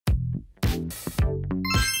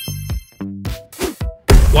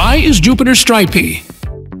Why is Jupiter stripy?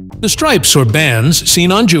 The stripes or bands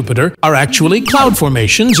seen on Jupiter are actually cloud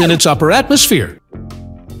formations in its upper atmosphere,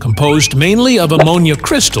 composed mainly of ammonia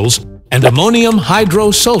crystals and ammonium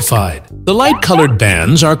hydrosulfide. The light-colored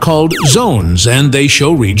bands are called zones, and they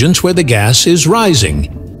show regions where the gas is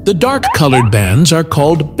rising. The dark-colored bands are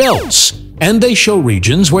called belts, and they show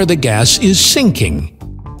regions where the gas is sinking.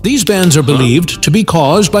 These bands are believed to be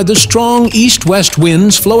caused by the strong east-west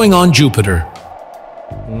winds flowing on Jupiter.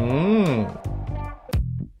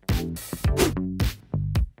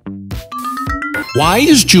 Why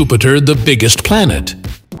is Jupiter the biggest planet?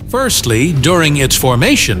 Firstly, during its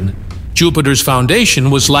formation, Jupiter's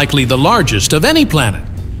foundation was likely the largest of any planet,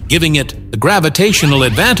 giving it the gravitational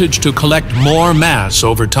advantage to collect more mass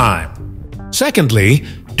over time. Secondly,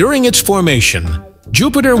 during its formation,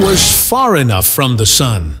 Jupiter was far enough from the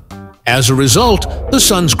Sun. As a result, the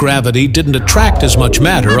Sun's gravity didn't attract as much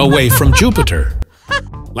matter away from Jupiter.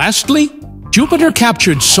 Lastly, Jupiter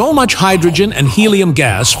captured so much hydrogen and helium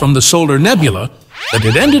gas from the solar nebula that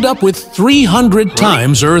it ended up with 300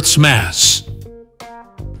 times Earth's mass.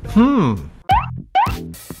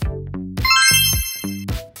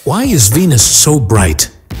 Why is Venus so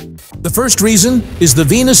bright? The first reason is the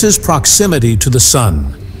Venus's proximity to the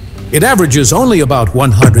Sun. It averages only about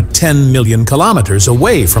 110 million kilometers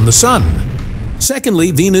away from the Sun.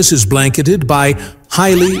 Secondly, Venus is blanketed by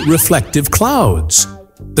highly reflective clouds.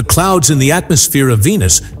 The clouds in the atmosphere of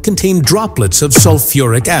Venus contain droplets of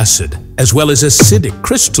sulfuric acid, as well as acidic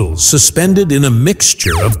crystals suspended in a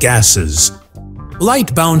mixture of gases.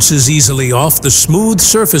 Light bounces easily off the smooth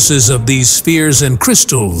surfaces of these spheres and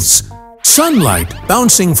crystals. Sunlight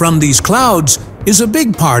bouncing from these clouds is a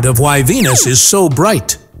big part of why Venus is so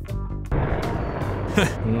bright.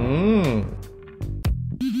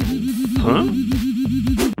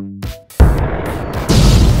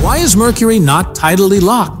 Why is Mercury not tidally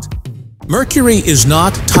locked? Mercury is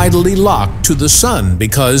not tidally locked to the Sun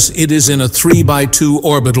because it is in a 3x2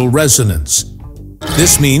 orbital resonance.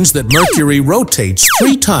 This means that Mercury rotates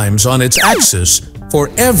 3 times on its axis for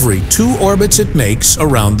every 2 orbits it makes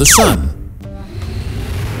around the Sun.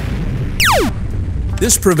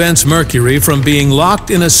 This prevents Mercury from being locked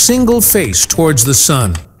in a single face towards the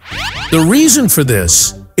Sun. The reason for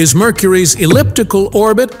this is Mercury's elliptical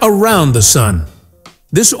orbit around the Sun.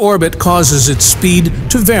 This orbit causes its speed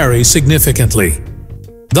to vary significantly,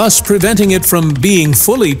 thus preventing it from being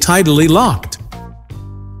fully tidally locked.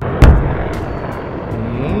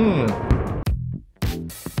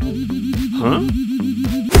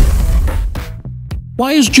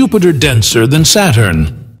 Why is Jupiter denser than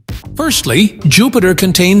Saturn? Firstly, Jupiter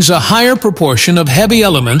contains a higher proportion of heavy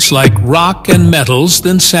elements like rock and metals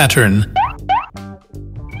than Saturn.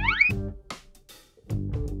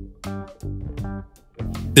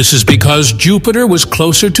 This is because Jupiter was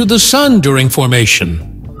closer to the Sun during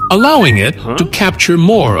formation, allowing it to capture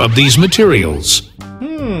more of these materials.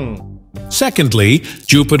 Secondly,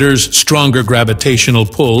 Jupiter's stronger gravitational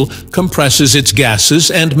pull compresses its gases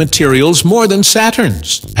and materials more than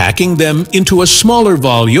Saturn's, packing them into a smaller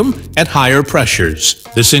volume at higher pressures.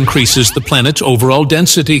 This increases the planet's overall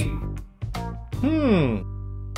density.